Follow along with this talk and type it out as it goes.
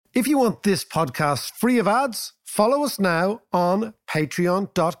If you want this podcast free of ads, follow us now on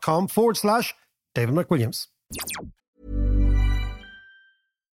patreon.com/David McWilliams.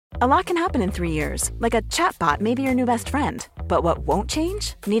 A lot can happen in 3 years, like a chatbot may be your new best friend. But what won't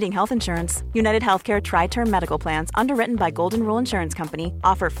change? Needing health insurance. United Healthcare Tri-Term Medical Plans, underwritten by Golden Rule Insurance Company,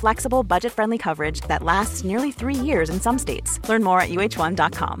 offer flexible, budget-friendly coverage that lasts nearly 3 years in some states. Learn more at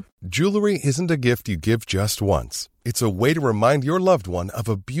uh1.com. Jewelry isn't a gift you give just once. It's a way to remind your loved one of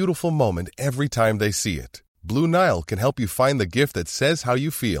a beautiful moment every time they see it. Blue Nile can help you find the gift that says how you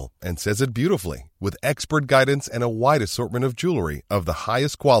feel and says it beautifully, with expert guidance and a wide assortment of jewelry of the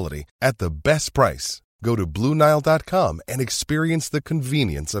highest quality at the best price. Go to BlueNile.com and experience the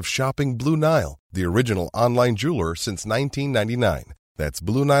convenience of shopping Blue Nile, the original online jeweler since 1999. That's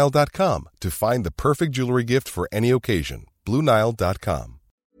BlueNile.com to find the perfect jewelry gift for any occasion. BlueNile.com.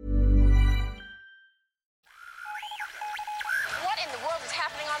 What in the world is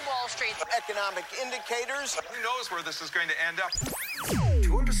happening on Wall Street? Economic indicators. Who knows where this is going to end up?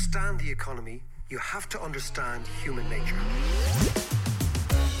 To understand the economy, you have to understand human nature.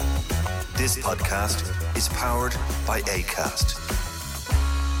 This podcast is powered by Acast.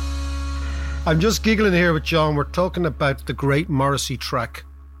 I'm just giggling here with John. We're talking about the great Morrissey track,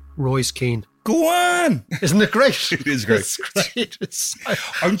 Royce Keane. Go on! Isn't it great? It is great. It's great.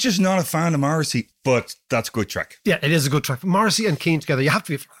 I'm just not a fan of Morrissey, but that's a good track. Yeah, it is a good track. Morrissey and Keane together, you have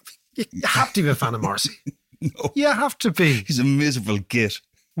to be a fan of Morrissey. No. You have to be. He's a miserable git.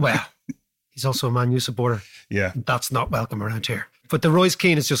 Well, he's also a Man U supporter. Yeah. That's not welcome around here. But the Royce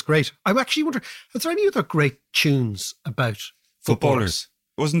Keane is just great. I actually wonder, is there any other great tunes about footballers?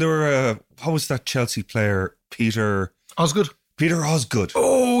 Wasn't there what was that Chelsea player, Peter Osgood? Peter Osgood.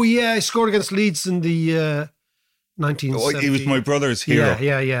 Oh, yeah. He scored against Leeds in the 1970s. Oh, he was my brother's hero.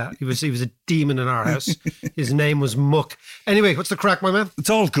 Yeah. He was a demon in our house. His name was Muck. Anyway, what's the crack, my man? It's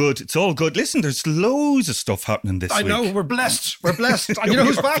all good. Listen, there's loads of stuff happening this week. I know, we're blessed. And you know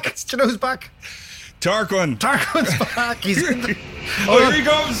who's back? Do you know who's back? Tarquin. Tarquin's back. He's here he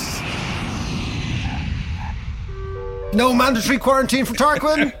goes. No mandatory quarantine for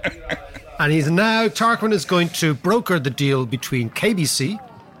Tarquin. And Tarquin is going to broker the deal between KBC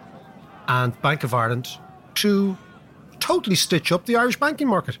and Bank of Ireland to totally stitch up the Irish banking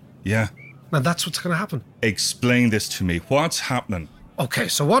market. Yeah. And that's what's going to happen. Explain this to me. What's happening? Okay,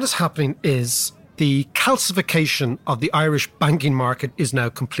 so what is happening is the calcification of the Irish banking market is now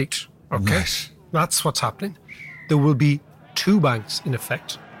complete. Okay? Right. That's what's happening. There will be two banks in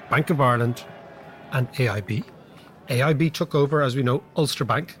effect, Bank of Ireland and AIB. AIB took over, as we know, Ulster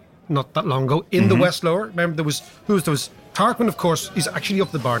Bank not that long ago in the West Lower. Remember, there was Tarquin, of course, he's actually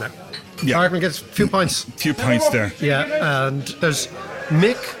up the bar now. Yeah. Tarquin gets a few points. Few points there. Yeah, and there's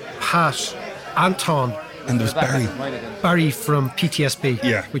Mick, Pat, Anton, and there's Barry from PTSB,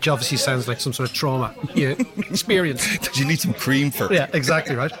 yeah, which obviously sounds like some sort of trauma experience. Did you need some cream for? Yeah,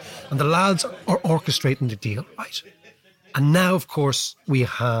 exactly, right. And the lads are orchestrating the deal, right? And now, of course, we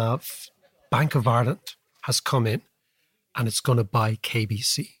have Bank of Ireland has come in and it's going to buy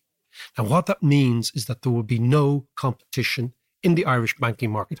KBC. Now, what that means is that there will be no competition in the Irish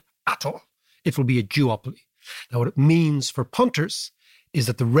banking market at all. It will be a duopoly. Now, what it means for punters is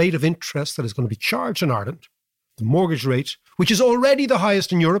that the rate of interest that is going to be charged in Ireland, the mortgage rate, which is already the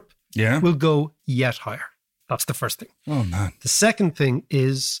highest in Europe, will go yet higher. That's the first thing. Oh, man. The second thing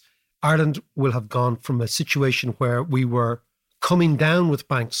is Ireland will have gone from a situation where we were coming down with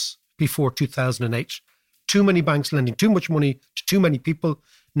banks before 2008. Too many banks lending too much money to too many people.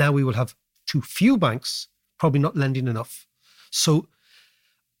 Now we will have too few banks, probably not lending enough. So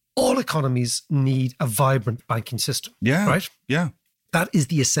all economies need a vibrant banking system. Yeah. Right? Yeah. That is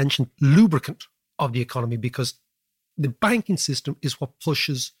the essential lubricant of the economy because the banking system is what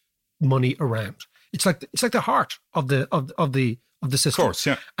pushes money around. It's like the heart of the system. Of course,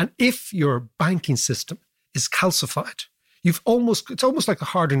 yeah. And if your banking system is calcified, it's almost like the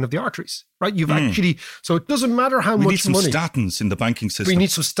hardening of the arteries, right? So it doesn't matter how much money. We need some statins in the banking system. We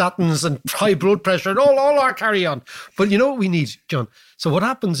need some statins and high blood pressure and all our carry on. But you know what we need, John? So what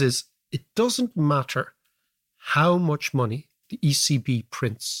happens is it doesn't matter how much money the ECB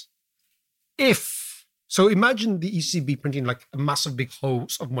prints. So imagine the ECB printing like a massive big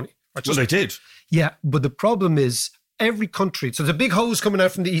hose of money. Right? Well, they did. Yeah, but the problem is every country, so there's a big hose coming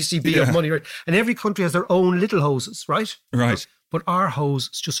out from the ECB of money, right? And every country has their own little hoses, right? Right. But our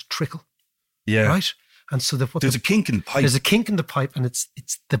hose is just a trickle. Yeah. Right? And so there's a kink in the pipe. There's a kink in the pipe, and it's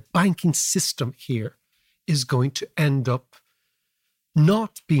the banking system here is going to end up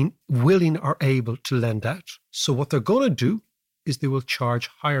not being willing or able to lend out. So what they're going to do is they will charge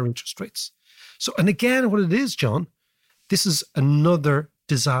higher interest rates. So, and again, what it is, John, this is another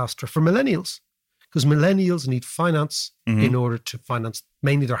disaster for millennials, because millennials need finance in order to finance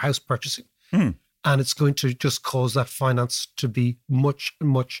mainly their house purchasing. And it's going to just cause that finance to be much,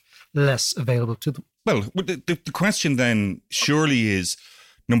 much less available to them. Well, the question then surely is,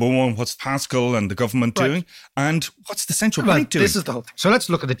 number one, what's Pascal and the government doing? And what's the central bank doing? This is the whole thing. So let's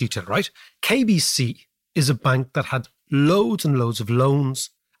look at the detail, right? KBC is a bank that had loads and loads of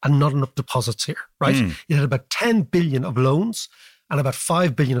loans and not enough deposits here, right? It had about 10 billion of loans and about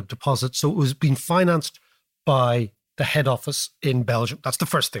 5 billion of deposits. So it was being financed by the head office in Belgium. That's the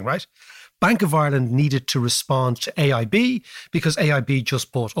first thing, right? Bank of Ireland needed to respond to AIB because AIB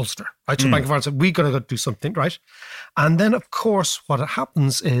just bought Ulster, right? So Bank of Ireland said, we've got to do something, right? And then, of course, what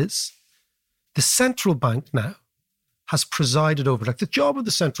happens is the central bank now has presided over, like the job of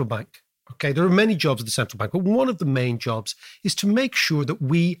the central bank, okay? There are many jobs of the central bank, but one of the main jobs is to make sure that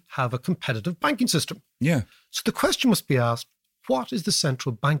we have a competitive banking system. Yeah. So the question must be asked, what is the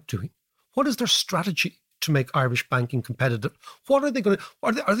central bank doing? What is their strategy to make Irish banking competitive? What are they going to,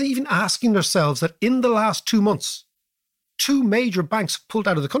 are they even asking themselves that in the last 2 months, 2 major banks pulled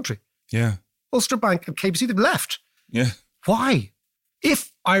out of the country? Yeah. Ulster Bank and KBC, they've left. Yeah. Why?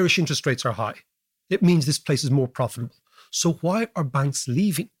 If Irish interest rates are high, it means this place is more profitable. So why are banks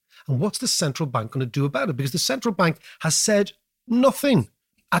leaving? And what's the central bank going to do about it? Because the central bank has said nothing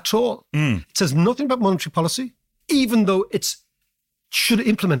at all. It says nothing about monetary policy, even though it's should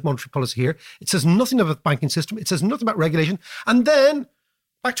implement monetary policy here. It says nothing about the banking system. It says nothing about regulation. And then,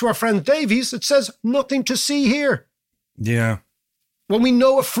 back to our friend Davies, it says nothing to see here. Yeah. When we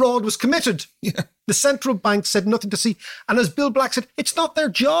know a fraud was committed, the central bank said nothing to see. And as Bill Black said, it's not their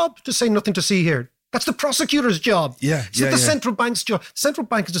job to say nothing to see here. That's the prosecutor's job. It's not the central bank's job. The central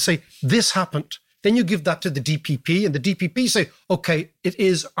bank is to say, this happened. Then you give that to the DPP, and the DPP say, okay, it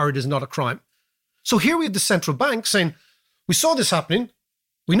is or it is not a crime. So here we have the central bank saying, we saw this happening.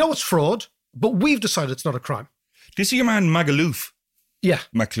 We know it's fraud, but we've decided it's not a crime. Do you see your man Magaluf? Yeah.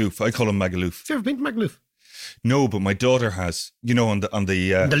 Magaluf. I call him Magaluf. Have you ever been to Magaluf? No, but my daughter has. You know, on the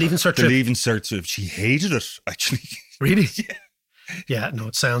Leaving Cert trip. The Leaving Cert trip. She hated it, actually. Really? Yeah, no,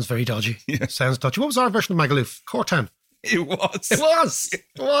 it sounds very dodgy. Yeah. It sounds dodgy. What was our version of Magaluf? Cortown. It was. It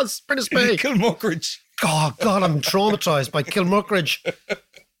was. Prentice Bay. Kilmuckridge. Oh, God, I'm traumatised by Kilmuckridge.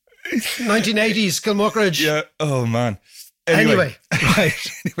 1980s Kilmuckridge. Yeah. Oh, man. Anyway,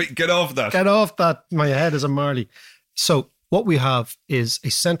 right. Anyway, get off that. Get off that. My head is a Marley. So what we have is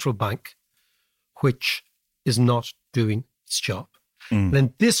a central bank which is not doing its job. And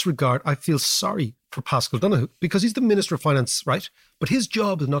in this regard, I feel sorry for Pascal Donoghue because he's the Minister of Finance, right? But his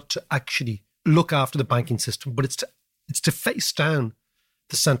job is not to actually look after the banking system, but it's to face down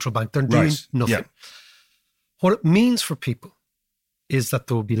the central bank. They're doing nothing. Yeah. What it means for people is that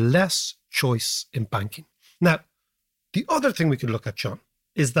there will be less choice in banking. Now, the other thing we could look at, John,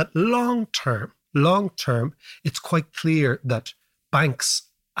 is that long term, it's quite clear that banks,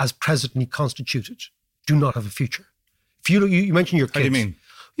 as presently constituted, do not have a future. If you mentioned your kids. How do you mean?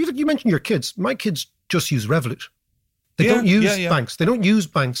 You mentioned your kids. My kids just use Revolut. They don't use banks. They don't use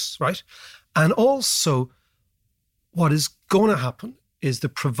banks, right? And also, what is going to happen is the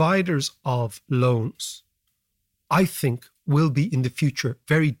providers of loans, I think, will be in the future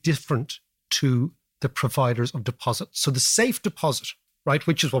very different to the providers of deposits. So the safe deposit, right,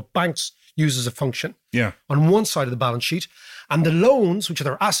 which is what banks use as a function, on one side of the balance sheet, and the loans, which are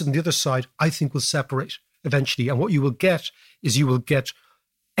their asset on the other side, I think will separate eventually. And what you will get is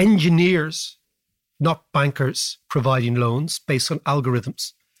engineers, not bankers, providing loans based on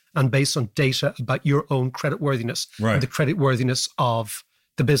algorithms and based on data about your own creditworthiness and the creditworthiness of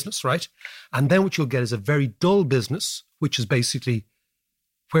the business, right? And then what you'll get is a very dull business, which is basically,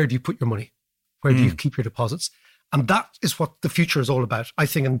 where do you put your money? Where do you keep your deposits? And that is what the future is all about, I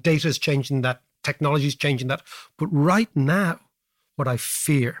think. And data is changing that. Technology is changing that. But right now, what I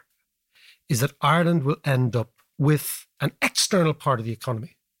fear is that Ireland will end up with an external part of the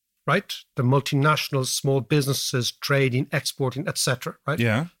economy, right? The multinationals, small businesses, trading, exporting, etc., right?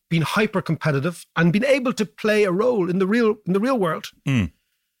 Yeah. Being hyper competitive and being able to play a role in the real world.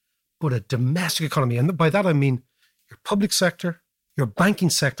 But a domestic economy, and by that I mean your public sector, your banking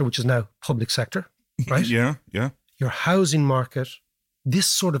sector, which is now public sector, right? Yeah. Your housing market, this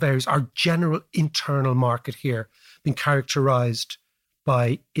sort of areas, our general internal market here, being characterized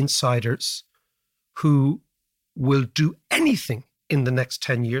by insiders who will do anything in the next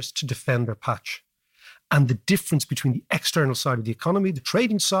 10 years to defend their patch. And the difference between the external side of the economy, the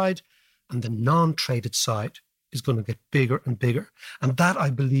trading side, and the non-traded side is going to get bigger and bigger. And that,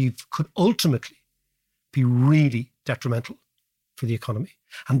 I believe, could ultimately be really detrimental for the economy.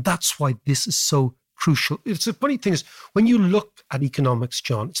 And that's why this is so crucial. It's a funny thing is when you look at economics,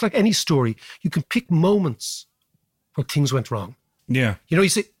 John, it's like any story. You can pick moments where things went wrong. Yeah. You know, you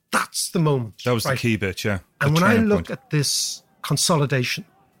say, that's the moment. That was the key bit, yeah. And The when I turning look point. at this consolidation,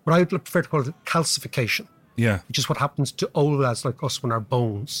 what I would prefer to call it calcification, Yeah. which is what happens to old lads like us when our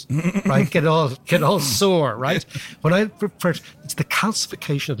bones, right, get all sore, right? When I prefer, it's the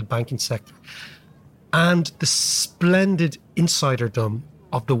calcification of the banking sector and the splendid insiderdom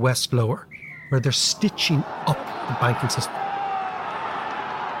of the West Lower, where they're stitching up the banking system.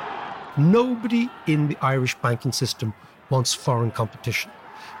 Nobody in the Irish banking system wants foreign competition,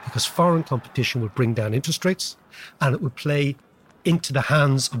 because foreign competition will bring down interest rates and it will play into the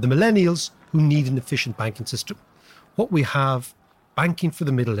hands of the millennials who need an efficient banking system. What we have, banking for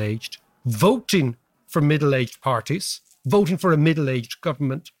the middle-aged, voting for middle-aged parties, voting for a middle-aged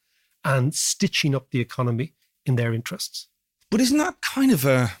government, and stitching up the economy in their interests. But isn't that kind of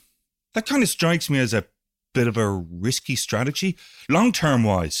strikes me as a bit of a risky strategy, long-term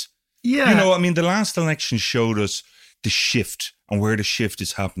wise? Yeah. You know, I mean, the last election showed us the shift and where the shift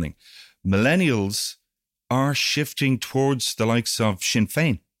is happening. Millennials are shifting towards the likes of Sinn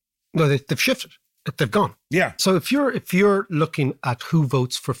Féin. No, they've shifted. They've gone. Yeah. So if you're looking at who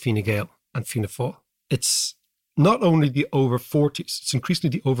votes for Fine Gael and Fianna Fáil, it's not only the over 40s, it's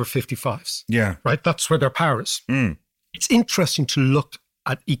increasingly the over 55s. Yeah. Right? That's where their power is. Mm. It's interesting to look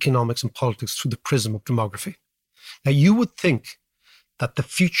at economics and politics through the prism of demography. Now, you would think that the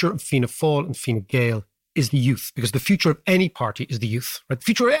future of Fianna Fáil and Fine Gael is the youth, because the future of any party is the youth, right? The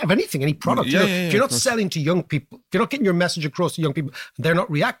future of anything, any product. Yeah, if you're not selling to young people, if you're not getting your message across to young people, and they're not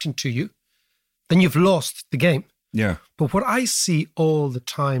reacting to you, then you've lost the game. Yeah. But what I see all the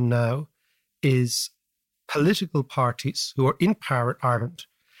time now is political parties who are in power in Ireland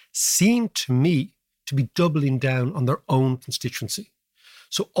seem to me to be doubling down on their own constituency.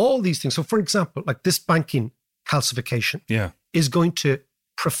 So all these things, so for example, like this banking calcification is going to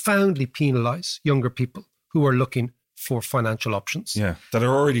profoundly penalise younger people who are looking for financial options. Yeah, that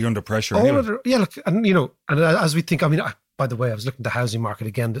are already under pressure. All anyway. of the, look, and you know, and as we think, I mean, by the way, I was looking at the housing market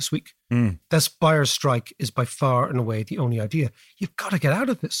again this week. This buyer's strike is by far and away the only idea. You've got to get out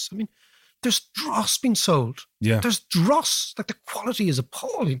of this. I mean, there's dross being sold. Yeah. There's dross, like the quality is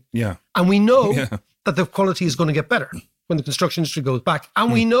appalling. Yeah. And we know that the quality is going to get better when the construction industry goes back.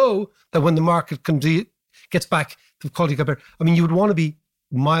 And we know that when the market gets back, the quality gets better. I mean, you would want to be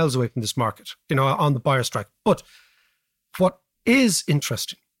miles away from this market, you know, on the buyer strike. But what is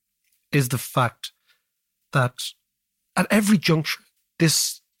interesting is the fact that at every juncture,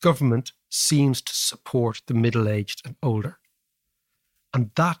 this government seems to support the middle-aged and older.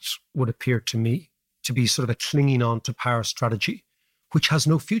 And that would appear to me to be sort of a clinging on to power strategy, which has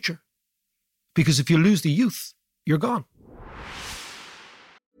no future. Because if you lose the youth, you're gone.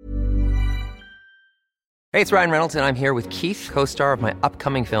 Hey, it's Ryan Reynolds, and I'm here with Keith, co-star of my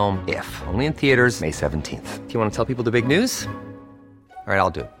upcoming film, If, only in theaters May 17th. Do you want to tell people the big news? All right,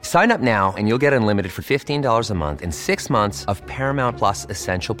 I'll do it. Sign up now and you'll get unlimited for $15 a month and 6 months of Paramount Plus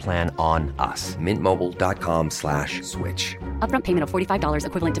Essential Plan on us. MintMobile.com/switch. Upfront payment of $45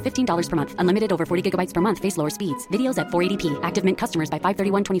 equivalent to $15 per month. Unlimited over 40 gigabytes per month. Face lower speeds. Videos at 480p. Active Mint customers by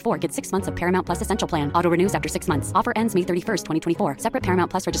 531.24 get 6 months of Paramount Plus Essential Plan. Auto renews after 6 months. Offer ends May 31st, 2024. Separate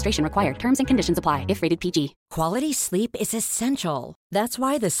Paramount Plus registration required. Terms and conditions apply if rated PG. Quality sleep is essential. That's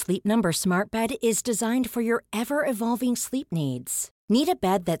why the Sleep Number Smart Bed is designed for your ever-evolving sleep needs. Need a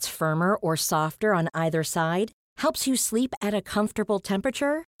bed that's firmer or softer on either side? Helps you sleep at a comfortable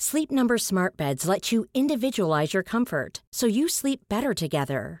temperature? Sleep Number Smart Beds let you individualize your comfort, so you sleep better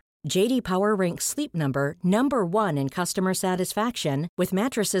together. J.D. Power ranks Sleep Number number 1 in customer satisfaction with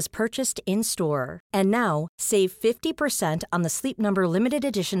mattresses purchased in-store. And now, save 50% on the Sleep Number Limited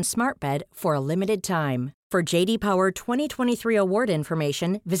Edition Smart Bed for a limited time. For J.D. Power 2023 award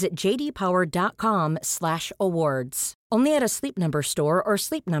information, visit jdpower.com/awards. Only at a Sleep Number store or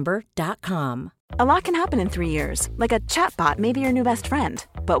sleepnumber.com. A lot can happen in 3 years, like a chatbot may be your new best friend.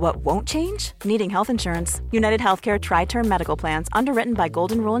 But what won't change? Needing health insurance. United Healthcare Tri-Term Medical Plans, underwritten by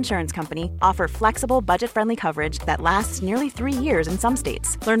Golden Rule Insurance Company, offer flexible, budget-friendly coverage that lasts nearly 3 years in some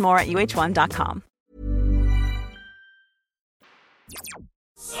states. Learn more at uh1.com.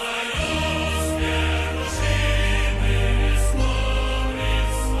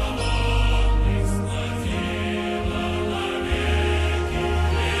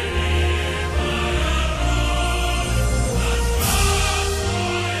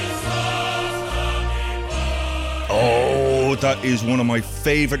 Oh, that is one of my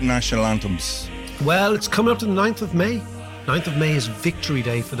favourite national anthems. Well, it's coming up to the 9th of May. 9th of May is Victory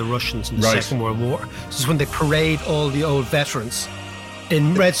Day for the Russians in the Second World War. This is when they parade all the old veterans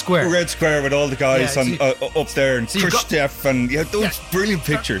in Red Square. Red Square with all the guys up there and you've got- Khrushchev and those brilliant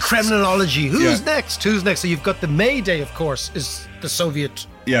pictures. Kremlinology. Who's next? Who's next? So you've got the May Day, of course, is the Soviet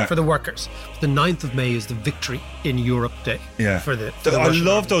for the workers. The 9th of May is the Victory in Europe Day. Yeah. For the I Russian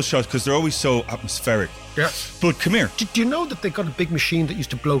love army. those shots because they're always so atmospheric. Yeah. But come here. Do you know that they got a big machine that used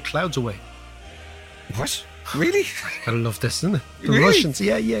to blow clouds away? What? Really? I love this, isn't it? The Really? Russians.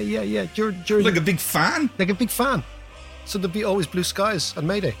 Yeah. During Like a big fan? like a big fan. So there'd be always blue skies on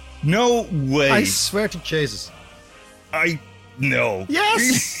May Day. No way. I swear to Jesus. No.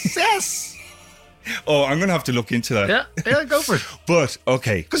 Yes. Yes. Oh, I'm going to have to look into that. Yeah, go for it. But,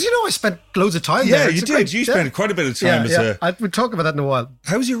 okay. Because I spent loads of time Yeah, there. you It's a did. great- You spent quite a bit of time as a... We'll talk about that in a while.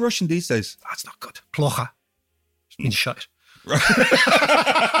 How's your Russian these days? That's not good. Plocha. It's been shite.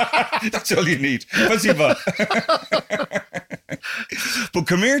 That's all you need. Спасибо. But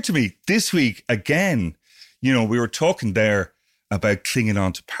come here to me. This week, again, we were talking there about clinging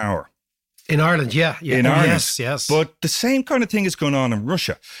on to power. In Ireland, yeah. In Ireland. Yes. But the same kind of thing is going on in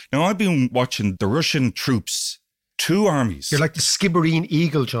Russia. Now, I've been watching the Russian troops, 2 armies. You're like the Skibbereen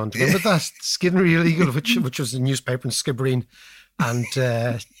Eagle, John. Do you remember that? Skibbereen Eagle, which was a newspaper in Skibbereen. And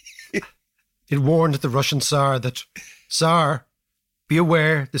it warned the Russian Tsar that, Tsar, be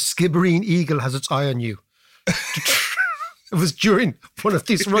aware, the Skibbereen Eagle has its eye on you. It was during one of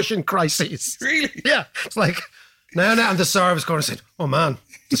these Russian crises. Really? Yeah. It's like, now, and the Tsar was going to say, oh man,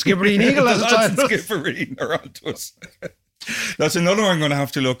 the Skibbereen Eagle has its eye on us. Skibbereen are onto us. That's another one I'm going to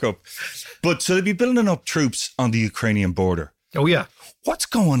have to look up. But so they'll be building up troops on the Ukrainian border. Oh, yeah. What's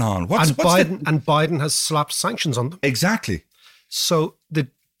going on? Biden has slapped sanctions on them. Exactly. So the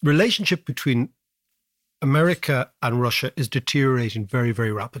relationship between America and Russia is deteriorating very,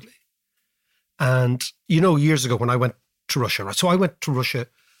 very rapidly. And, years ago when I went to Russia, right? So I went to Russia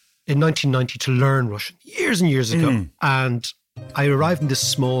in 1990 to learn Russian, years and years ago. And I arrived in this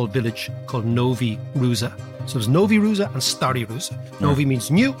small village called Novi Ruza. So there's Novi Ruza and Stary Ruza. Novi means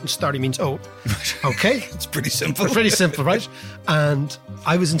new and Stary means old. Okay? It's pretty simple. It's pretty simple, right? And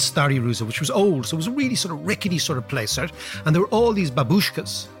I was in Stary Ruza, which was old. So it was a really sort of rickety sort of place, right? And there were all these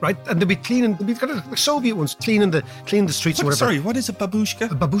babushkas, right? And they'd be cleaning, they'd be kind of like Soviet ones, cleaning the streets or whatever. Sorry, what is a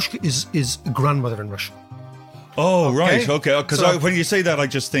babushka? A babushka is a grandmother in Russian. Oh, right. Okay. Because So- when you say that, I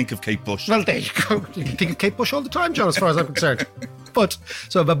just think of Kate Bush. Well, there you go. You can think of Kate Bush all the time, John, as far as I'm concerned. But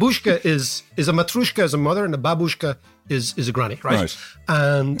so a babushka is a matrushka is a mother, and a babushka is a granny, right?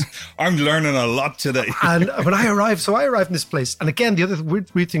 And I'm learning a lot today. and when I arrived in this place, and again, the other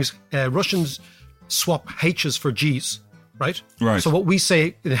weird thing is Russians swap H's for G's, right? Right. So what we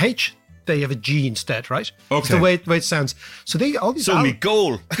say in H, they have a G instead, right? Okay. It's the way it sounds. So they all these. So me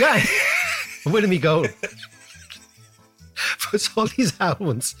goal. Yeah, winning me goal. But all these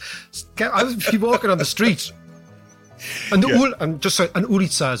ones, I was be walking on the street, and an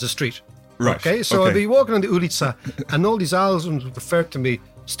ulica is a street. Right. Okay, so I'd be walking on the ulica, and all these owls would refer to me,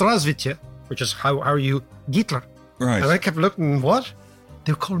 Zdravstvuyte, which is how are you, Hitler. Right. And I kept looking, what?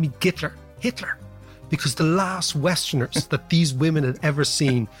 They were calling me Hitler, because the last Westerners that these women had ever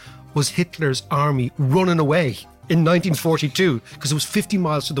seen was Hitler's army running away in 1942, because it was 50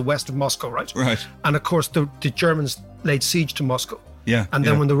 miles to the west of Moscow, right? Right. And of course, the Germans laid siege to Moscow. Yeah. And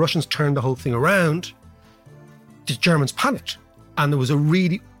then when the Russians turned the whole thing around, the Germans panicked, and there was a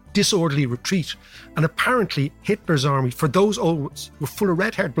really disorderly retreat. And apparently, Hitler's army, for those old ones, were full of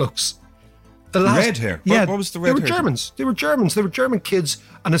red-haired blokes. Red hair? Yeah. What was the red hair? They were Germans. They were German kids.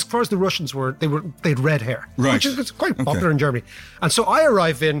 And as far as the Russians were, they had red hair. Right. Which is quite popular in Germany. And so I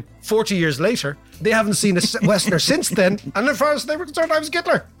arrive in 40 years later. They haven't seen a Westerner since then. And as far as they were concerned, I was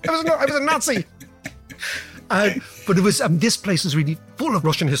Hitler. I was a Nazi. But it was this place is really full of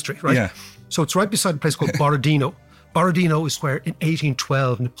Russian history, right? Yeah. So it's right beside a place called Borodino. Borodino is where in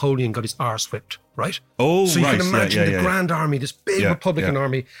 1812 Napoleon got his arse whipped, right? Oh, so you right. can imagine the Grand Army, this big Republican yeah.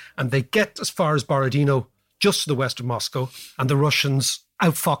 army, and they get as far as Borodino, just to the west of Moscow, and the Russians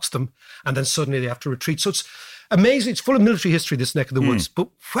outfox them, and then suddenly they have to retreat. So it's amazing. It's full of military history, this neck of the woods. But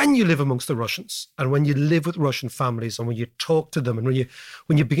when you live amongst the Russians, and when you live with Russian families, and when you talk to them, and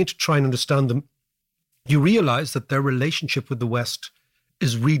when you begin to try and understand them, you realize that their relationship with the West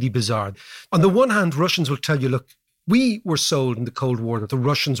is really bizarre. On the one hand, Russians will tell you, look, we were sold in the Cold War that the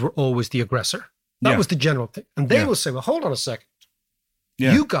Russians were always the aggressor. That was the general thing. And they will say, well, hold on a second.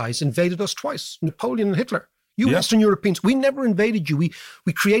 Yeah. You guys invaded us twice, Napoleon and Hitler. You Western Europeans, we never invaded you.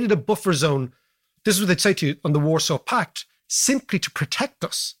 We created a buffer zone. This is what they'd say to you on the Warsaw Pact, simply to protect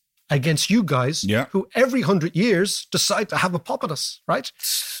us against you guys who every 100 years decide to have a pop at us, right?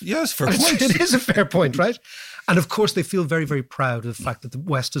 Yes, fair point. It is a fair point, right? And of course, they feel very, very proud of the fact that the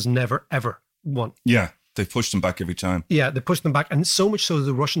West has never, ever won. Yeah. They pushed them back every time. Yeah, they pushed them back. And so much so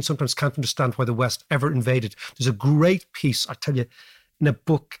the Russians sometimes can't understand why the West ever invaded. There's a great piece, I tell you, in a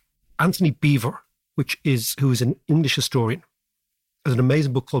book, Anthony Beevor, who is an English historian. There's an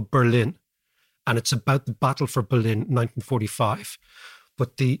amazing book called Berlin, and it's about the battle for Berlin in 1945.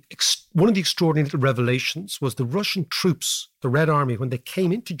 But one of the extraordinary little revelations was the Russian troops, the Red Army, when they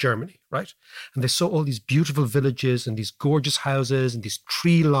came into Germany, right? And they saw all these beautiful villages and these gorgeous houses and these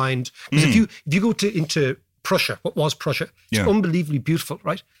tree-lined... Because if you go into Prussia, what was Prussia, it's unbelievably beautiful,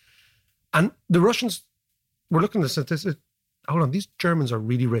 right? And the Russians were looking at this and they said, hold on, these Germans are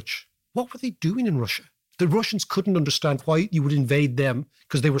really rich. What were they doing in Russia? The Russians couldn't understand why you would invade them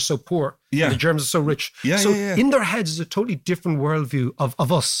because they were so poor. Yeah. And the Germans are so rich. In their heads is a totally different worldview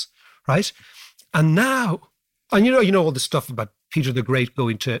of us, right? And now, and you know all this stuff about Peter the Great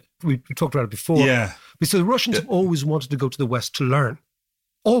going to, we talked about it before. Yeah. Because the Russians have always wanted to go to the West to learn.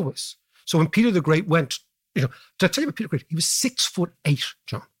 Always. So when Peter the Great went, to tell you about Peter the Great, he was 6'8",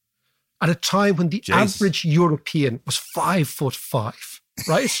 John. At a time when the average European was 5'5".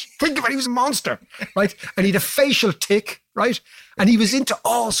 Right? Think about it, he was a monster, right? And he had a facial tic, right? And he was into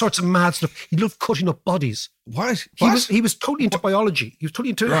all sorts of mad stuff. He loved cutting up bodies. What? He was totally into biology. He was totally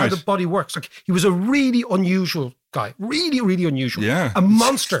into how the body works. Like, he was a really unusual guy. Really, really unusual. Yeah. A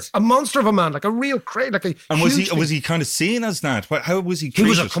monster of a man, like a real crazy, like a And was he kind of seen as that? How was he treated? He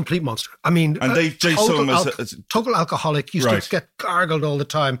was a complete monster. I mean, and they saw him as total alcoholic. He used to get gargled all the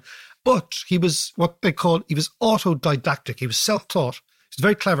time. But he was he was autodidactic. He was self-taught. He's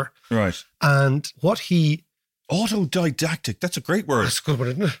very clever. Right. And autodidactic, that's a great word. That's a good word,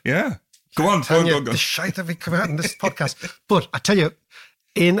 isn't it? Yeah. Go on. The shite that we come out in this podcast. But I tell you,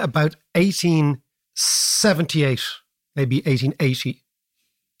 in about 1878, maybe 1880,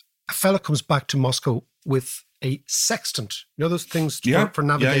 a fella comes back to Moscow with a sextant. You know those things for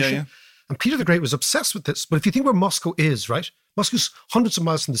navigation? Yeah. And Peter the Great was obsessed with this. But if you think where Moscow is, right? Moscow's hundreds of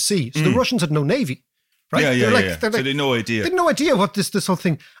miles from the sea. So the Russians had no navy. Right? Yeah. So they had no idea. They had no idea what this whole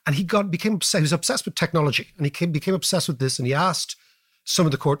thing. And he became obsessed. He was obsessed with technology, and he became obsessed with this. And he asked some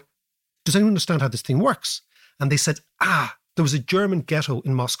of the court, "Does anyone understand how this thing works?" And they said, there was a German ghetto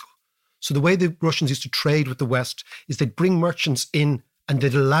in Moscow. So the way the Russians used to trade with the West is they'd bring merchants in, and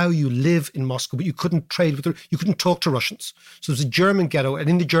they'd allow you live in Moscow, but you couldn't trade with you couldn't talk to Russians. So there was a German ghetto, and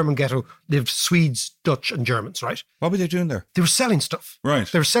in the German ghetto lived Swedes, Dutch, and Germans, right? What were they doing there? They were selling stuff. Right.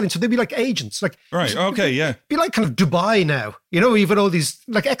 They were selling, so they'd be like agents. Like, right, okay, yeah. Be like kind of Dubai now, even all these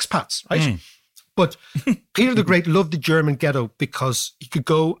like expats, right? But Peter the Great loved the German ghetto because he could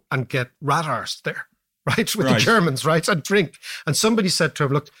go and get rat arse there, right? With the Germans, right? And drink. And somebody said to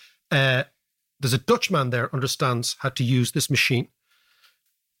him, look, there's a Dutchman there understands how to use this machine.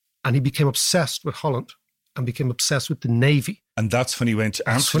 And he became obsessed with Holland and became obsessed with the Navy. And that's when he went to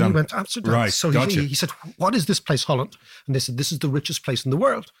Amsterdam. Right. So he said, what is this place, Holland? And they said, this is the richest place in the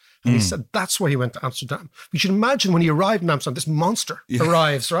world. And he said, that's where he went to Amsterdam. You should imagine when he arrived in Amsterdam, this monster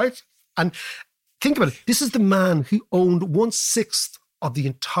arrives, right? And think about it. This is the man who owned 1/6 of the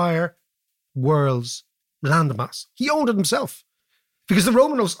entire world's landmass. He owned it himself. Because the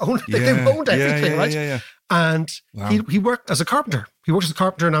Romanos owned it. They owned everything, right? Yeah. And he worked as a carpenter. He worked as a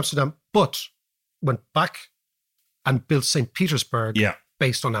carpenter in Amsterdam, but went back and built St. Petersburg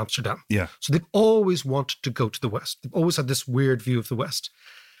based on Amsterdam. Yeah. So they've always wanted to go to the West. They've always had this weird view of the West.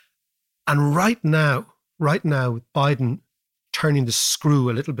 And right now, with Biden turning the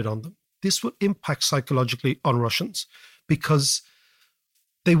screw a little bit on them, this will impact psychologically on Russians because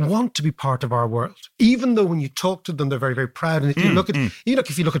they want to be part of our world, even though when you talk to them, they're very, very proud. And if you look at,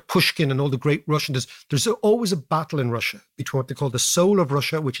 if you look at Pushkin and all the great Russians, there's always a battle in Russia between what they call the soul of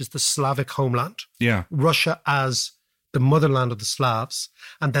Russia, which is the Slavic homeland. Yeah. Russia as the motherland of the Slavs.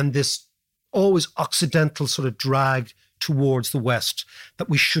 And then this always Occidental sort of drag towards the West, that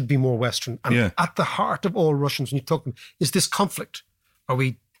we should be more Western. And at the heart of all Russians, when you talk to them, is this conflict. Are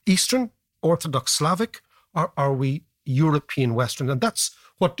we Eastern, Orthodox Slavic, or are we European Western? And that's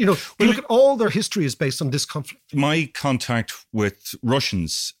what, we look at all their history is based on this conflict. My contact with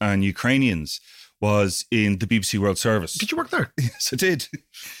Russians and Ukrainians was in the BBC World Service. Did you work there? Yes, I did.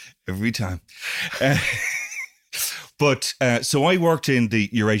 Every time. But so I worked in the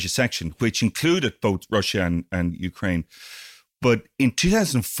Eurasia section, which included both Russia and Ukraine. But in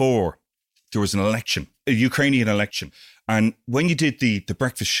 2004, there was an election, a Ukrainian election. And when you did the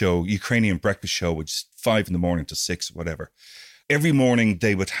breakfast show, Ukrainian breakfast show, which is 5 a.m. to 6, whatever, every morning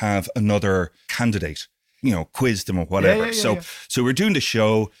they would have another candidate, quiz them or whatever. So we're doing the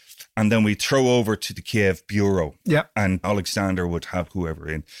show, and then we throw over to the Kiev bureau. Yeah. And Alexander would have whoever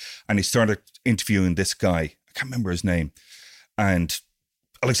in. And he started interviewing this guy. I can't remember his name. And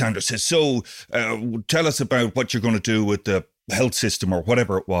Alexander says, so tell us about what you're going to do with the health system or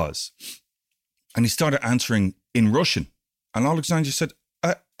whatever it was. And he started answering in Russian. And Alexander said,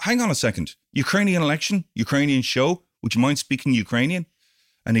 hang on a second. Ukrainian election, Ukrainian show. Would you mind speaking Ukrainian?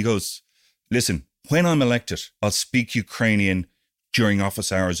 And he goes, listen, when I'm elected, I'll speak Ukrainian during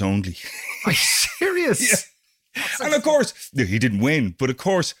office hours only. Are you serious? Yeah. And of course, he didn't win. But of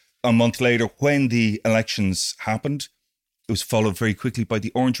course, a month later, when the elections happened, it was followed very quickly by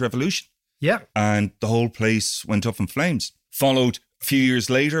the Orange Revolution. Yeah. And the whole place went up in flames. Followed a few years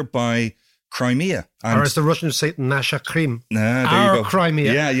later by Crimea. And or as the Russians say, Nasha Krim. There Our you go.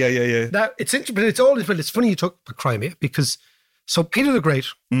 Crimea. Yeah. Now, it's interesting, but it's funny you talk about Crimea because so Peter the Great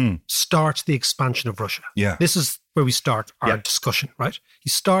starts the expansion of Russia. Yeah. This is where we start our discussion, right? He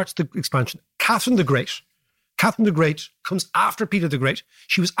starts the expansion. Catherine the Great comes after Peter the Great.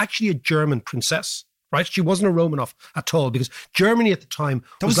 She was actually a German princess, right? She wasn't a Romanov at all because Germany at the time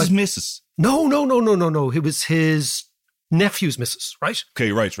that was like, his missus. No. It was his nephew's missus, right?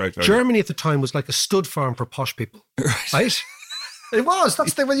 Okay, right. Germany at the time was like a stud farm for posh people, right? It was.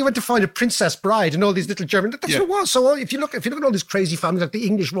 That's the way you went to find a princess bride and all these little German. That's what it was. So if you look at all these crazy families, like the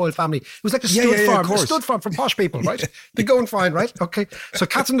English royal family, it was like a stud farm for posh people, right? They go and find, right? Okay. So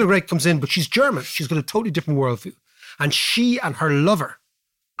Catherine the Great comes in, but she's German. She's got a totally different worldview, and she and her lover,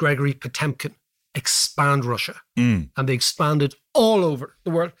 Gregory Potemkin, expand Russia, and they expanded all over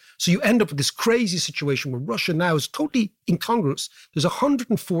the world. So you end up with this crazy situation where Russia now is totally incongruous. There's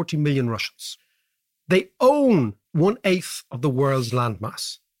 140 million Russians. They own 1/8 of the world's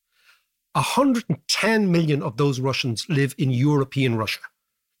landmass. 110 million of those Russians live in European Russia,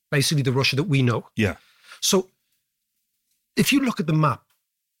 basically the Russia that we know. Yeah. So if you look at the map,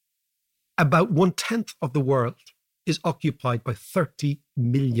 about 1/10 of the world is occupied by 30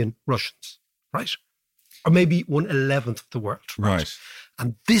 million Russians, right? Or maybe 1/11 of the world. Right.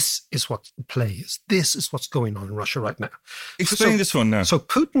 And this is what the play is. This is what's going on in Russia right now. Explain this one now. So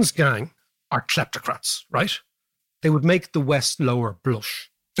Putin's gang are kleptocrats, right? They would make the West lower blush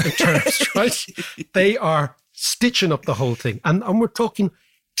in terms, right? They are stitching up the whole thing. And we're talking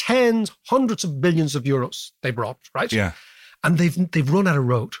tens, hundreds of billions of euros they brought, right? Yeah. And they've run out of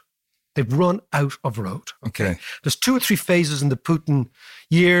road. They've run out of road. Okay. There's 2 or 3 phases in the Putin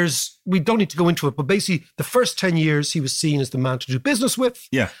years. We don't need to go into it, but basically the first 10 years he was seen as the man to do business with.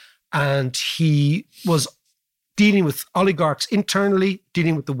 Yeah. And he was dealing with oligarchs internally,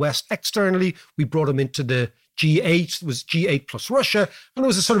 dealing with the West externally. We brought him into the G8. It was G8 plus Russia. And it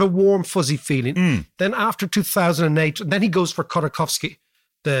was a sort of a warm, fuzzy feeling. Then after 2008, then he goes for Khodorkovsky,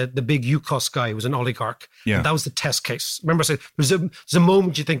 the big Yukos guy who was an oligarch. Yeah. And that was the test case. Remember I said, there's a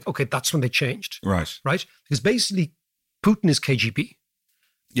moment you think, okay, that's when they changed. Right. Right? Because basically Putin is KGB.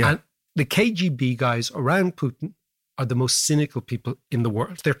 Yeah. And the KGB guys around Putin are the most cynical people in the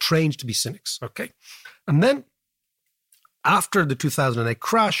world. They're trained to be cynics, okay? And then after the 2008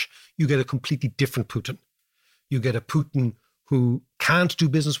 crash, you get a completely different Putin. You get a Putin who can't do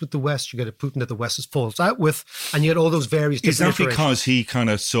business with the West. You get a Putin that the West has falls out with. And you get all those various different Is that because he kind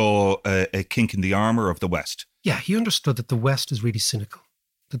of saw a kink in the armour of the West? Yeah, he understood that the West is really cynical,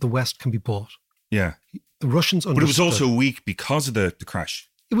 that the West can be bought. Yeah. The Russians understood. But it was also weak because of the crash.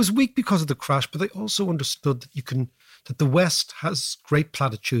 It was weak because of the crash, but they also understood that the West has great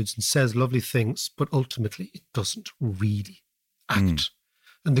platitudes and says lovely things, but ultimately it doesn't really act.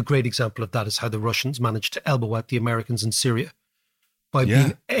 And the great example of that is how the Russians managed to elbow out the Americans in Syria by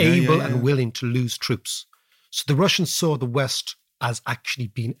being able and willing to lose troops. So the Russians saw the West as actually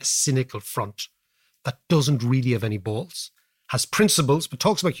being a cynical front that doesn't really have any balls, has principles, but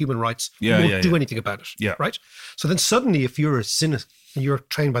talks about human rights, won't do anything about it. Yeah. Right? So then suddenly, if you're a cynic and you're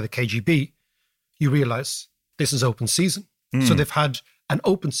trained by the KGB, you realize this is open season. So they've had an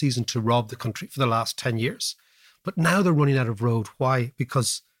open season to rob the country for the last 10 years. But now they're running out of road. Why?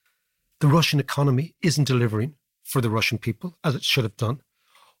 Because the Russian economy isn't delivering for the Russian people as it should have done.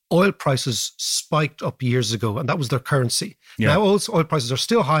 Oil prices spiked up years ago, and that was their currency. Yeah. Now oil prices are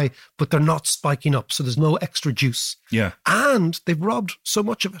still high, but they're not spiking up. So there's no extra juice. Yeah. And they've robbed so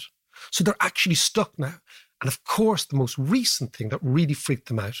much of it. So they're actually stuck now. And of course, the most recent thing that really freaked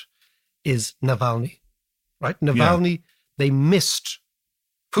them out is Navalny, right? Navalny, they missed,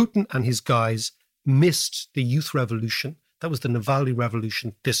 Putin and his guys missed the youth revolution. That was the Navalny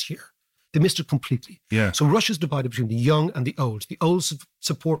revolution this year. They missed it completely. Yeah. So Russia's divided between the young and the old. The old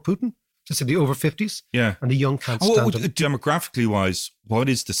support Putin, let's say the over 50s, and the young can't stand him. Demographically wise, what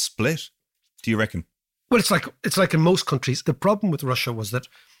is the split, do you reckon? Well, it's like in most countries. The problem with Russia was that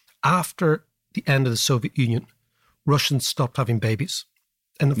after the end of the Soviet Union, Russians stopped having babies.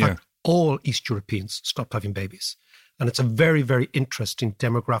 And in fact, all East Europeans stopped having babies. And it's a very, very interesting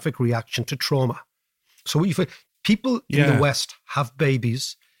demographic reaction to trauma. So what you find, people in the West have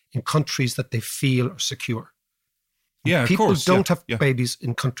babies in countries that they feel are secure. Yeah, people of course. Don't have babies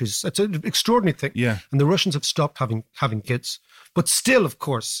in countries. It's an extraordinary thing. Yeah. And the Russians have stopped having kids. But still, of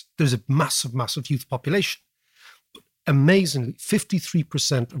course, there's a massive, massive youth population. But amazingly,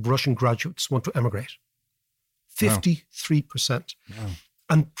 53% of Russian graduates want to emigrate. 53%. Wow.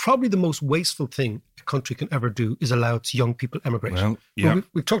 And probably the most wasteful thing a country can ever do is allow its young people emigrate. Well, yeah.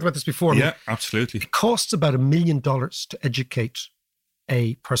 We've talked about this before. Yeah, absolutely. It costs about $1 million to educate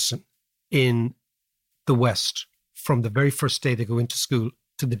a person in the West from the very first day they go into school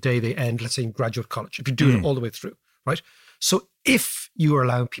to the day they end, let's say, in graduate college, if you do it all the way through, right? So if you are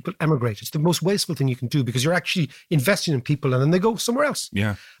allowing people to emigrate, it's the most wasteful thing you can do because you're actually investing in people and then they go somewhere else.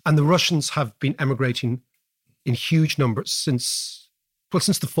 Yeah. And the Russians have been emigrating in huge numbers since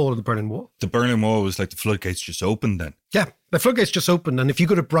the fall of the Berlin Wall. The Berlin Wall was like the floodgates just opened then. Yeah, the floodgates just opened. And if you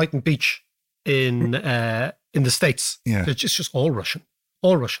go to Brighton Beach in the States, it's just all Russian.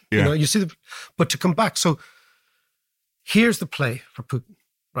 All Russian. Yeah. You know, you see but to come back, so here's the play for Putin,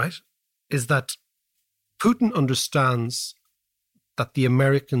 right? Is that Putin understands that the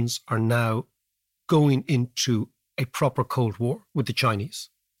Americans are now going into a proper Cold War with the Chinese.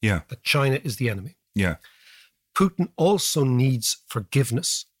 Yeah. That China is the enemy. Yeah. Putin also needs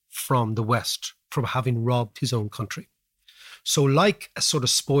forgiveness from the West for having robbed his own country. So like a sort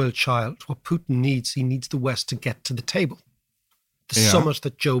of spoiled child, what Putin needs, he needs the West to get to the table. The summit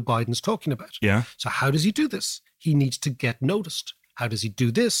that Joe Biden's talking about. Yeah. So how does he do this? He needs to get noticed. How does he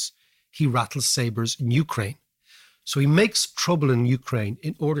do this? He rattles sabers in Ukraine. So he makes trouble in Ukraine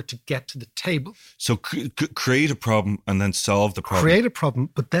in order to get to the table. So create a problem and then solve the problem. Create a problem,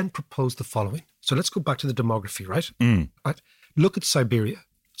 but then propose the following. So let's go back to the demography, right? Right. Look at Siberia.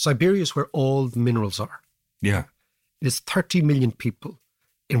 Siberia is where all the minerals are. Yeah. It is 30 million people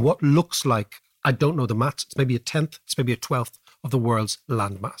in what looks like, I don't know the maths, it's maybe a 10th, it's maybe a 12th of the world's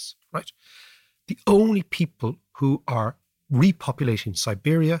landmass, right? The only people who are repopulating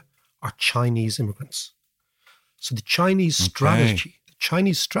Siberia are Chinese immigrants. So the Chinese strategy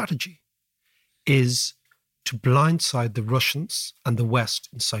is to blindside the Russians and the West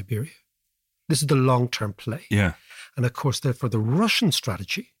in Siberia. This is the long-term play. Yeah. And of course, therefore, the Russian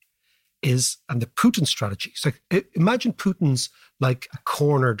strategy is, and the Putin strategy. So imagine Putin's like a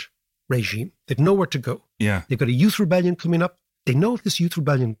cornered regime. They've nowhere to go. Yeah. They've got a youth rebellion coming up. They know if this youth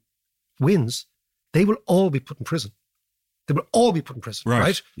rebellion wins, they will all be put in prison. They will all be put in prison,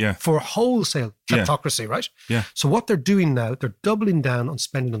 right? Yeah. For wholesale kleptocracy, right? Yeah. So what they're doing now, they're doubling down on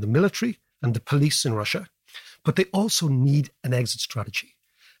spending on the military and the police in Russia, but they also need an exit strategy.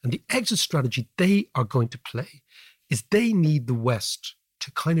 And the exit strategy they are going to play is they need the West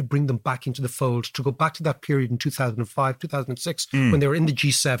to kind of bring them back into the fold, to go back to that period in 2005, 2006, when they were in the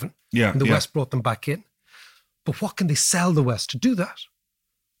G7, and the West brought them back in. But what can they sell the West to do that?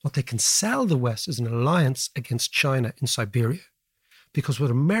 What they can sell the West is an alliance against China in Siberia. Because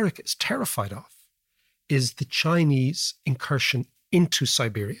what America is terrified of is the Chinese incursion into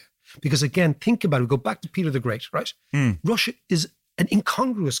Siberia. Because again, think about it, go back to Peter the Great, right? Russia is an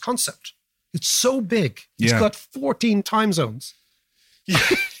incongruous concept. It's so big. It's got 14 time zones.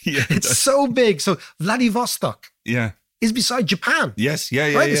 It's so big. So Vladivostok is beside Japan. Yes,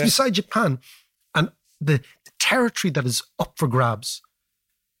 right? It's beside Japan. And the territory that is up for grabs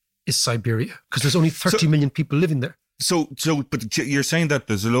is Siberia, because there's only 30 million people living there. But you're saying that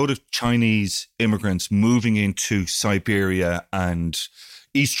there's a load of Chinese immigrants moving into Siberia and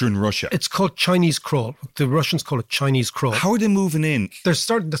Eastern Russia. It's called Chinese crawl. The Russians call it Chinese crawl. How are they moving in? They're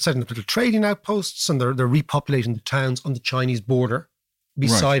setting up little trading outposts, and they're repopulating the towns on the Chinese border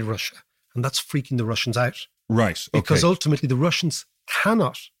beside Russia. And that's freaking the Russians out. Right. Okay. Because ultimately the Russians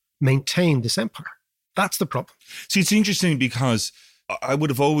cannot maintain this empire. That's the problem. See, it's interesting because I would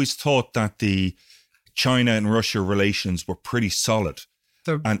have always thought that the China and Russia relations were pretty solid.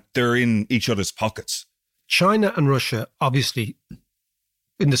 And they're in each other's pockets. China and Russia, obviously,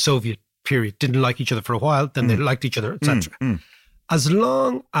 in the Soviet period, didn't like each other for a while. Then they liked each other, etc. As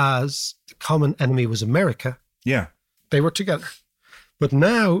long as the common enemy was America, they were together. But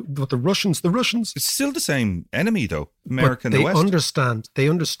now, what the Russians... It's still the same enemy, though, America and the West. They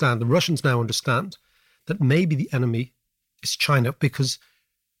understand, the Russians now understand that maybe the enemy is China, because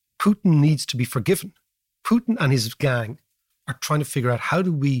Putin needs to be forgiven. Putin and his gang are trying to figure out, how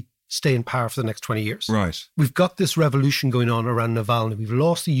do we stay in power for the next 20 years? Right. We've got this revolution going on around Navalny. We've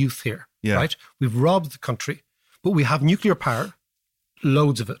lost the youth here, right? We've robbed the country, but we have nuclear power,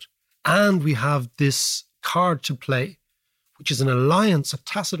 loads of it. And we have this card to play, which is an alliance, a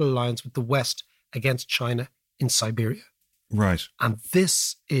tacit alliance with the West against China in Siberia. Right. And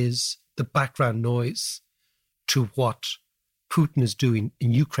this is the background noise to what Putin is doing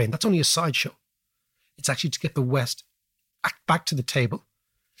in Ukraine. That's only a sideshow. It's actually to get the West back to the table.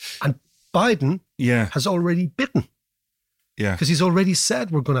 And Biden has already bitten. Yeah. Because he's already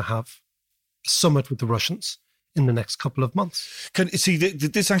said we're going to have a summit with the Russians in the next couple of months.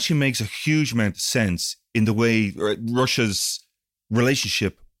 This actually makes a huge amount of sense in the way Russia's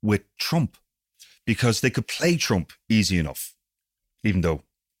relationship with Trump, because they could play Trump easy enough, even though,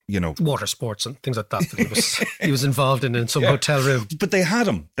 water sports and things like that he was involved in some hotel room. But they had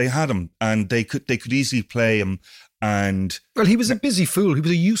him, and they could easily play him. And well, he was a busy fool. He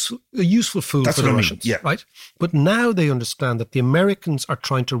was a useful fool for the Russians, right? But now they understand that the Americans are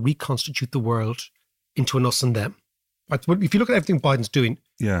trying to reconstitute the world into an us and them. Right? If you look at everything Biden's doing,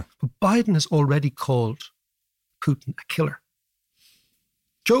 but Biden has already called Putin a killer.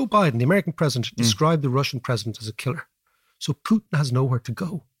 Joe Biden, the American president, described the Russian president as a killer. So Putin has nowhere to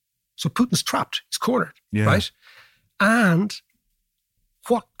go. So Putin's trapped. He's cornered, right? And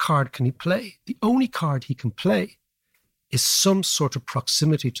what card can he play? The only card he can play is some sort of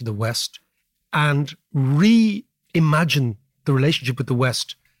proximity to the West and reimagine the relationship with the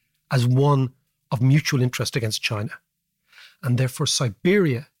West as one of mutual interest against China. And therefore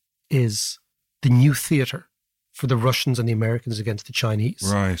Siberia is the new theatre for the Russians and the Americans against the Chinese.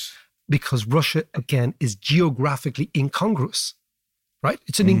 Right. Because Russia, again, is geographically incongruous, right?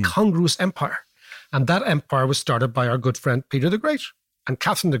 It's an incongruous empire. And that empire was started by our good friend Peter the Great and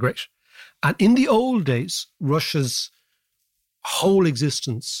Catherine the Great. And in the old days, Russia's whole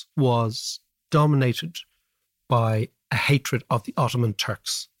existence was dominated by a hatred of the Ottoman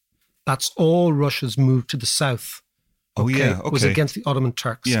Turks. That's all Russia's move to the south was against the Ottoman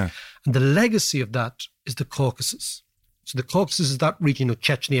Turks. Yeah. And the legacy of that is the Caucasus. So the Caucasus is that region of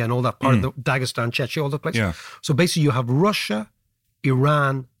Chechnya and all that part of the Dagestan, Chechnya, all that place. Yeah. So basically you have Russia,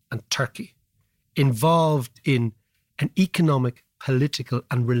 Iran and Turkey involved in an economic, political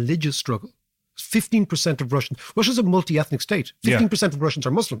and religious struggle. 15% of Russia's a multi-ethnic state. 15% of Russians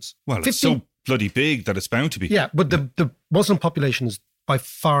are Muslims. Well, it's so bloody big that it's bound to be. Yeah, but the Muslim population is by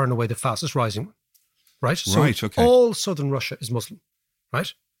far and away the fastest rising one, right? So all southern Russia is Muslim,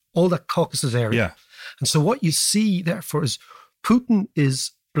 right? All that Caucasus area. Yeah. And so what you see, therefore, is Putin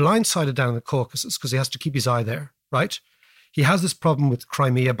is blindsided down in the Caucasus because he has to keep his eye there, right? He has this problem with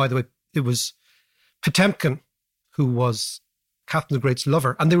Crimea. By the way, it was Potemkin who was Catherine the Great's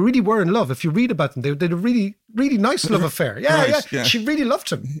lover. And they really were in love. If you read about them, they did a really, really nice love affair. Yeah. She really loved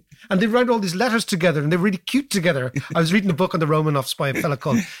him. And they wrote all these letters together and they were really cute together. I was reading a book on the Romanovs by a fella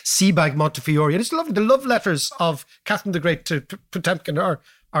called Sebag Montefiore. And it's lovely. The love letters of Catherine the Great to Potemkin are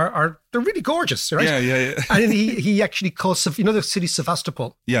they're really gorgeous, right? Yeah. And he actually calls, the city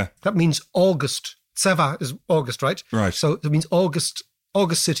Sevastopol. Yeah. That means August. Seva is August, right? Right. So it means August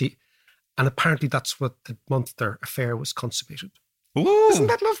city. And apparently that's what the month their affair was consummated. Ooh. Isn't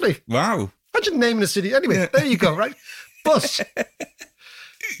that lovely? Wow. Imagine naming a city. Anyway, there you go, right? But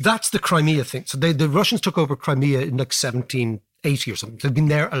that's the Crimea thing. So the Russians took over Crimea in like 1780 or something. They've been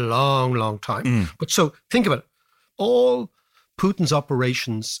there a long, long time. But so think about it. All Putin's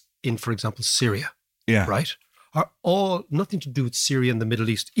operations in, for example, Syria, right, are all nothing to do with Syria and the Middle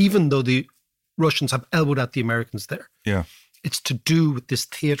East, even though the Russians have elbowed out the Americans there. Yeah. It's to do with this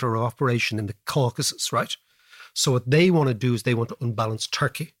theatre of operation in the Caucasus, right? So what they want to do is they want to unbalance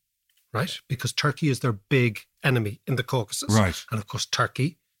Turkey, right? Because Turkey is their big enemy in the Caucasus. Right. And of course,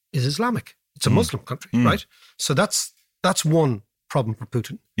 Turkey is Islamic. It's a Muslim country, right? So that's one problem for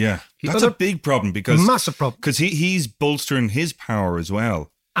Putin. Yeah. That's a big problem because... Massive problem. Because he's bolstering his power as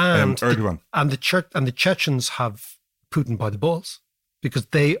well. And Erdogan. The Chechens have Putin by the balls because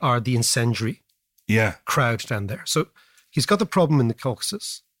they are the incendiary crowd down there. So he's got the problem in the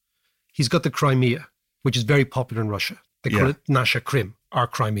Caucasus. He's got the Crimea, which is very popular in Russia. They call it Nasha Krim, or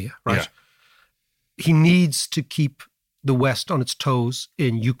Crimea, right? Yeah. He needs to keep the West on its toes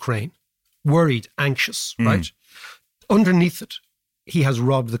in Ukraine, worried, anxious, right? Underneath it, he has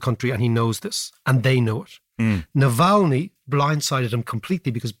robbed the country and he knows this, and they know it. Navalny blindsided him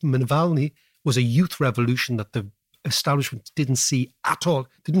completely because Navalny was a youth revolution that the establishment didn't see at all,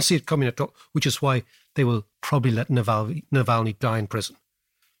 didn't see it coming at all, which is why they will probably let Navalny die in prison.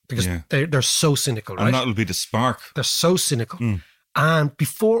 Because they're so cynical, right? And that'll be the spark. They're so cynical. And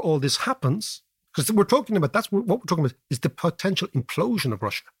before all this happens, because what we're talking about is the potential implosion of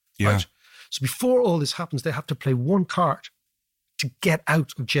Russia. Yeah. Right? So before all this happens, they have to play one card to get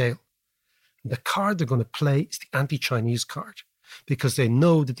out of jail. And the card they're going to play is the anti-Chinese card because they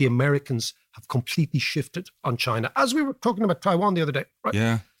know that the Americans have completely shifted on China. As we were talking about Taiwan the other day, right?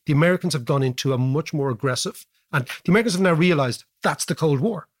 Yeah. The Americans have gone into a much more aggressive, and the Americans have now realized that's the Cold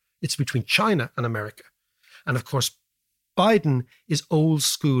War. It's between China and America. And of course, Biden is old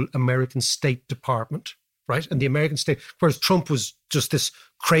school American State Department, right? And the American state, whereas Trump was just this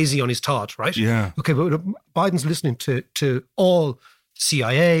crazy on his Todd, right? Yeah. Okay, but Biden's listening to all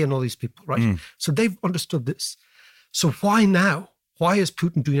CIA and all these people, right? So they've understood this. So why now? Why is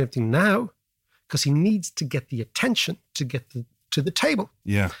Putin doing everything now? Because he needs to get the attention to get to the table.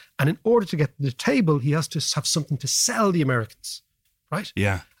 Yeah. And in order to get to the table, he has to have something to sell the Americans, right?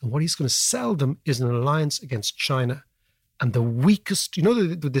 Yeah. And what he's going to sell them is an alliance against China. And the weakest, you know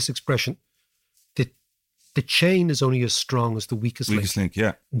this expression, the chain is only as strong as the weakest link. Weakest link,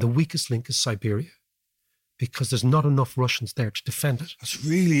 yeah. And the weakest link is Siberia, because there's not enough Russians there to defend it. That's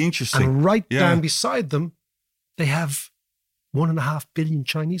really interesting. And right down beside them, they have 1.5 billion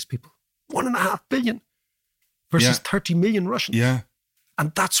Chinese people. 1.5 billion versus 30 million Russians. Yeah.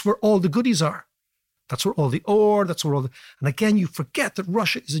 And that's where all the goodies are. That's where all the ore, that's where all the... And again, you forget that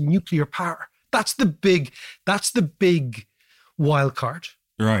Russia is a nuclear power. That's the big wild card.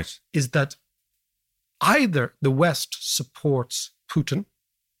 Right. Is that either the West supports Putin,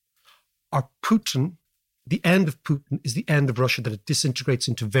 or Putin, the end of Putin is the end of Russia, that it disintegrates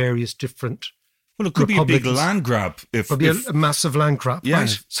into various different... Well, it could be a big land grab. It could be a massive land grab, yeah,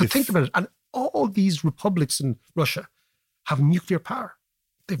 right? So think about it. And all these republics in Russia have nuclear power.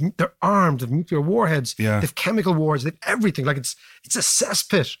 They're armed, they have nuclear warheads, they have chemical wars, they have everything. Like it's a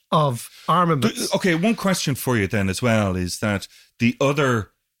cesspit of armaments. But, okay, one question for you then as well is that the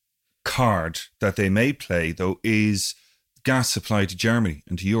other card that they may play, though, is gas supply to Germany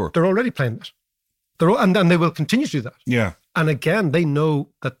and to Europe. They're already playing that. And they will continue to do that. Yeah. And again, they know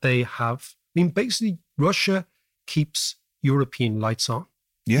that they have... I mean, basically, Russia keeps European lights on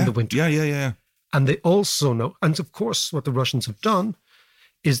in the winter. Yeah. And they also know, and of course, what the Russians have done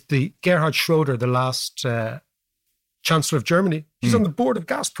is the Gerhard Schroeder, the last Chancellor of Germany, he's on the board of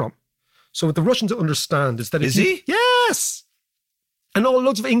Gazprom. So what the Russians understand is that... Is he? Yes! And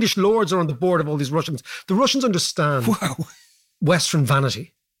loads of English lords are on the board of all these Russians. The Russians understand Western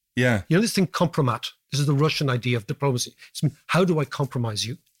vanity. Yeah. You know this thing, compromat. This is the Russian idea of diplomacy. It's, how do I compromise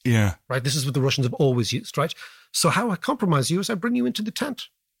you? Yeah. Right? This is what the Russians have always used, right? So how I compromise you is I bring you into the tent,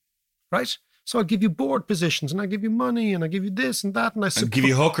 right? So I give you board positions and I give you money and I give you this and that and I give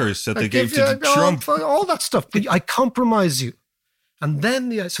you hookers that they gave to Trump. All that stuff. But I compromise you. And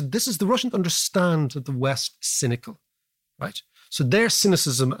then, so this is the Russians understand that the West is cynical, right? So their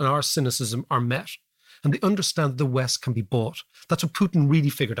cynicism and our cynicism are met. And they understand that the West can be bought. That's what Putin really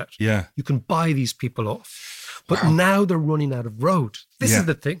figured out. Yeah. You can buy these people off. But now they're running out of road. This is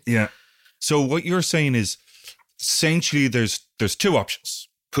the thing. Yeah. So what you're saying is essentially there's two options.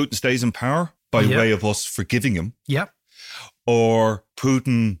 Putin stays in power by way of us forgiving him. Yeah. Or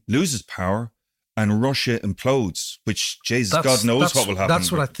Putin loses power and Russia implodes, which, Jesus, God knows what will happen.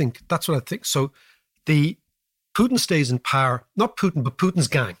 That's what I think. So the Putin stays in power, not Putin, but Putin's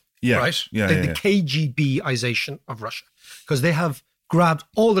gang. Yeah. Right? Yeah. The KGBization of Russia. Because they have grabbed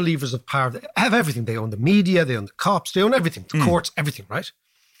all the levers of power. They have everything. They own the media, they own the cops, they own everything, the courts, everything, right?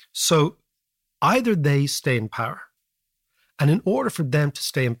 So either they stay in power, and in order for them to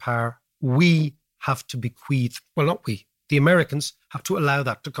stay in power, we have to bequeath, well, not we, the Americans have to allow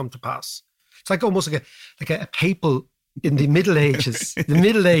that to come to pass. It's like almost like a papal... In the Middle Ages,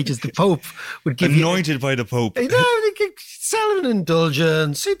 the Pope would give anointed by the Pope. They could sell an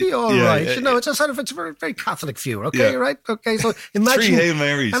indulgence. He'd be all right. You know, it's a very, very Catholic view. Okay, right? Okay, so imagine 3 Hail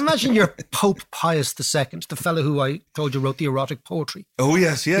Marys. Imagine you're Pope Pius II, the fellow who I told you wrote the erotic poetry. Oh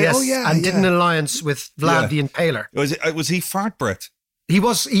yes, yeah. Yes, oh yeah, and did an alliance with Vlad the Impaler. Was he fart breath? He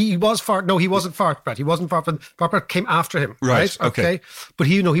was fart. No, he wasn't fart breath. He wasn't fart breath. Fart breath came after him. Right. Okay. But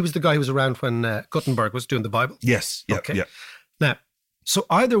he was the guy who was around when Gutenberg was doing the Bible. Yes. Yeah. Okay. Yeah. Now, so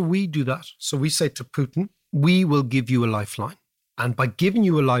either we do that. So we say to Putin, we will give you a lifeline. And by giving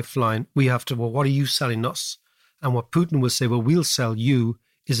you a lifeline, we have to, well, what are you selling us? And what Putin will say, well, we'll sell you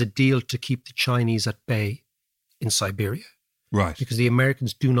is a deal to keep the Chinese at bay in Siberia. Right. Because the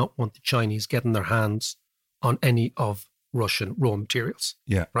Americans do not want the Chinese getting their hands on any of Russian raw materials.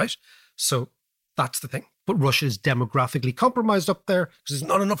 Yeah. Right? So that's the thing. But Russia is demographically compromised up there because there's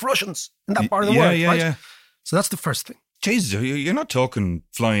not enough Russians in that part of the world. Right? Yeah. So that's the first thing. Jesus, you're not talking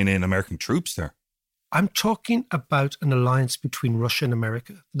flying in American troops there. I'm talking about an alliance between Russia and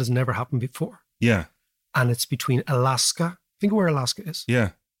America that has never happened before. Yeah. And it's between Alaska. Think of where Alaska is.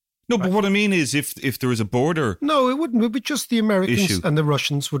 Yeah. No, but what I mean is if there was a border... No, it wouldn't. It would be just the Americans issue. And the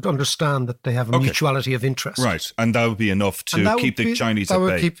Russians would understand that they have a mutuality of interest. Right. And that would be enough to keep the Chinese at bay.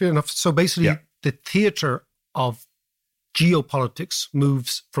 That would keep enough. So basically, the theatre of geopolitics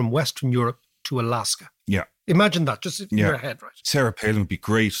moves from Western Europe to Alaska. Yeah. Imagine that, just in your head, right? Sarah Palin would be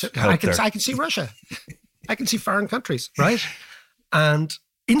great. I can see Russia. I can see foreign countries, right? And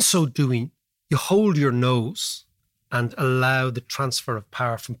in so doing, you hold your nose and allow the transfer of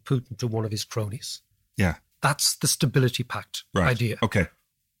power from Putin to one of his cronies. Yeah. That's the Stability Pact idea. Okay.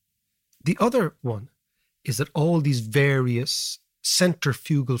 The other one is that all these various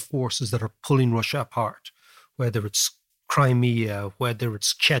centrifugal forces that are pulling Russia apart, whether it's Crimea, whether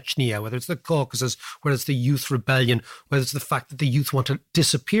it's Chechnya, whether it's the Caucasus, whether it's the youth rebellion, whether it's the fact that the youth want to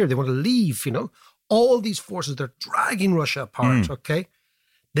disappear, they want to leave, all these forces that are dragging Russia apart, okay,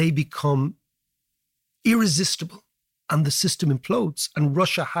 they become irresistible and the system implodes. And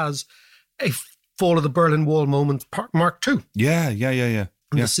Russia has a fall of the Berlin Wall moment, Mark II. Yeah.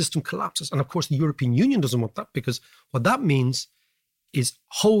 And the system collapses. And of course, the European Union doesn't want that, because what that means is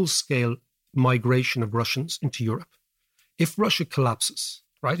whole-scale migration of Russians into Europe. If Russia collapses,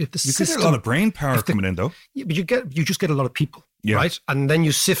 right? If the you system, get a lot of brain power coming in, though. Yeah, but you just get a lot of people, right? And then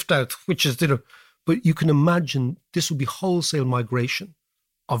you sift out which is, but you can imagine this would be wholesale migration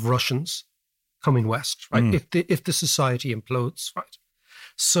of Russians coming west, right? If the society implodes, right?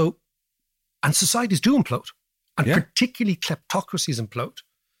 So, and societies do implode. And particularly kleptocracies implode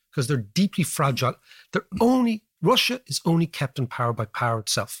because they're deeply fragile. Russia is only kept in power by power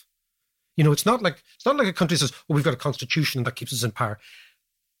itself. It's not like a country says, "Oh, we've got a constitution and that keeps us in power."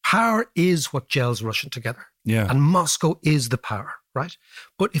 Power is what gels Russia together. Yeah. And Moscow is the power, right?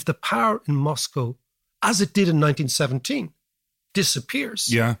 But if the power in Moscow, as it did in 1917,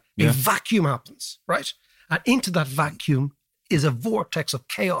 disappears, a vacuum happens, right? And into that vacuum is a vortex of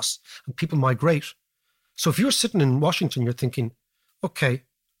chaos and people migrate. So if you're sitting in Washington, you're thinking, okay,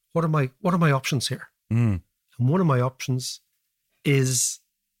 what are my options here? And one of my options is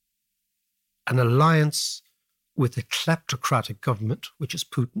an alliance with a kleptocratic government, which is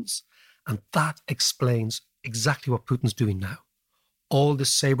Putin's. And that explains exactly what Putin's doing now. All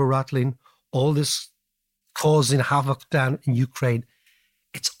this saber rattling, all this causing havoc down in Ukraine,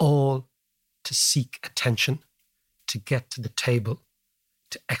 it's all to seek attention, to get to the table,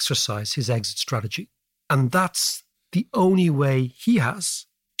 to exercise his exit strategy. And that's the only way he has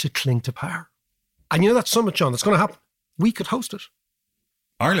to cling to power. And that summit, John, that's going to happen. We could host it.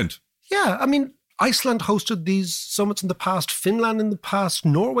 Ireland? Yeah. I mean, Iceland hosted these summits in the past, Finland in the past,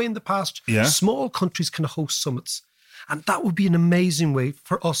 Norway in the past. Yeah. Small countries can host summits. And that would be an amazing way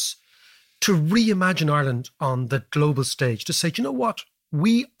for us to reimagine Ireland on the global stage, to say, do you know what?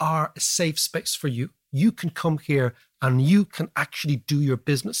 We are a safe space for you. You can come here and you can actually do your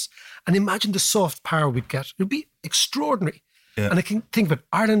business. And imagine the soft power we'd get. It would be extraordinary. Yeah. And I can think of it,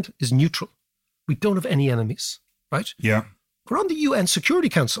 Ireland is neutral. We don't have any enemies, right? Yeah. We're on the UN Security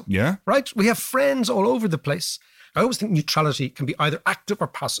Council. Yeah. Right? We have friends all over the place. I always think neutrality can be either active or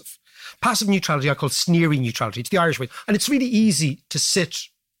passive. Passive neutrality I call sneering neutrality. It's the Irish way. And it's really easy to sit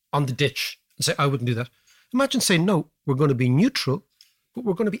on the ditch and say, I wouldn't do that. Imagine saying, no, we're going to be neutral, but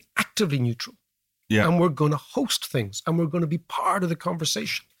we're going to be actively neutral. Yeah. And we're going to host things and we're going to be part of the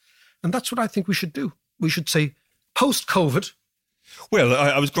conversation. And that's what I think we should do. We should say, post-COVID. Well,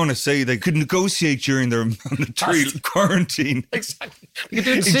 I was going to say they could negotiate during their mandatory quarantine. Exactly. You could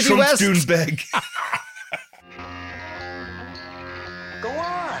do it in City Trump's West. Doonbeg. Go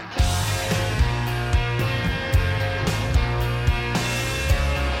on.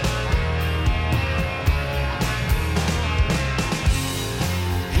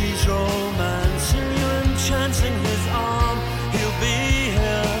 He's romancing you, enchanting his arm. He'll be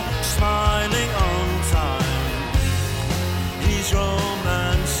here, smiling on time. He's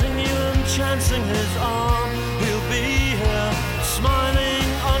romancing you, enchanting his arm. He'll be here, smiling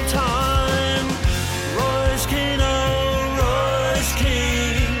on time. Royce Keane, oh, Royce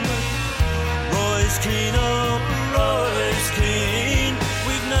Keane. Royce Keane, oh, Royce Keane.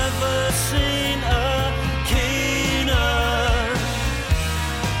 We've never seen a keener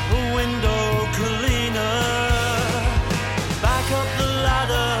window cleaner. Back up the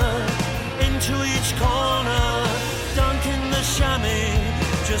ladder, into each corner, dunking the chamois.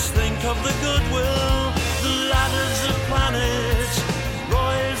 Just think of the goodwill. The ladder's a planet,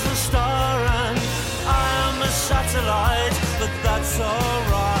 Roy is a star, and I am a satellite, but that's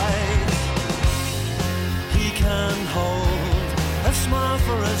alright. He can hold a smile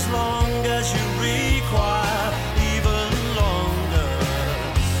for as long as you require, even longer.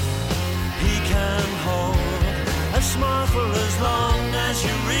 He can hold a smile for as long as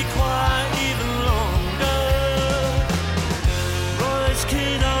you require, even longer. Royce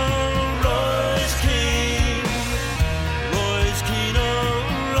Keane, oh, Royce Keane. Royce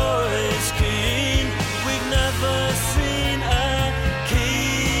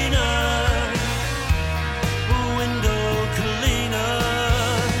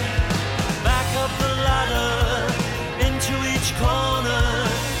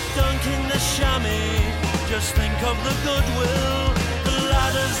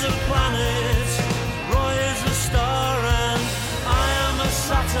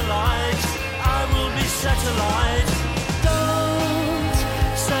to light. Don't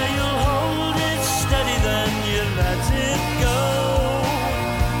say you'll hold it steady, then you let it go.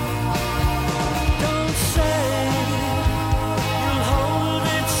 Don't say you'll hold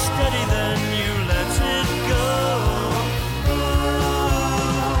it steady, then you let it go.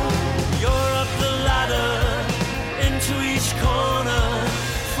 Ooh, you're up the ladder, into each corner,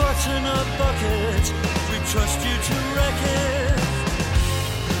 foot in a bucket, we trust you to wreck it.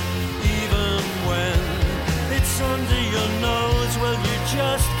 Even when it's under your nose, well, you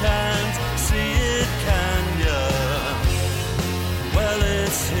just can't see it, can ya? Well,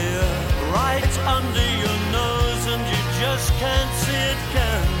 it's here, right under your nose, and you just can't see it,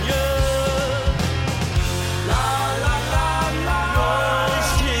 can ya?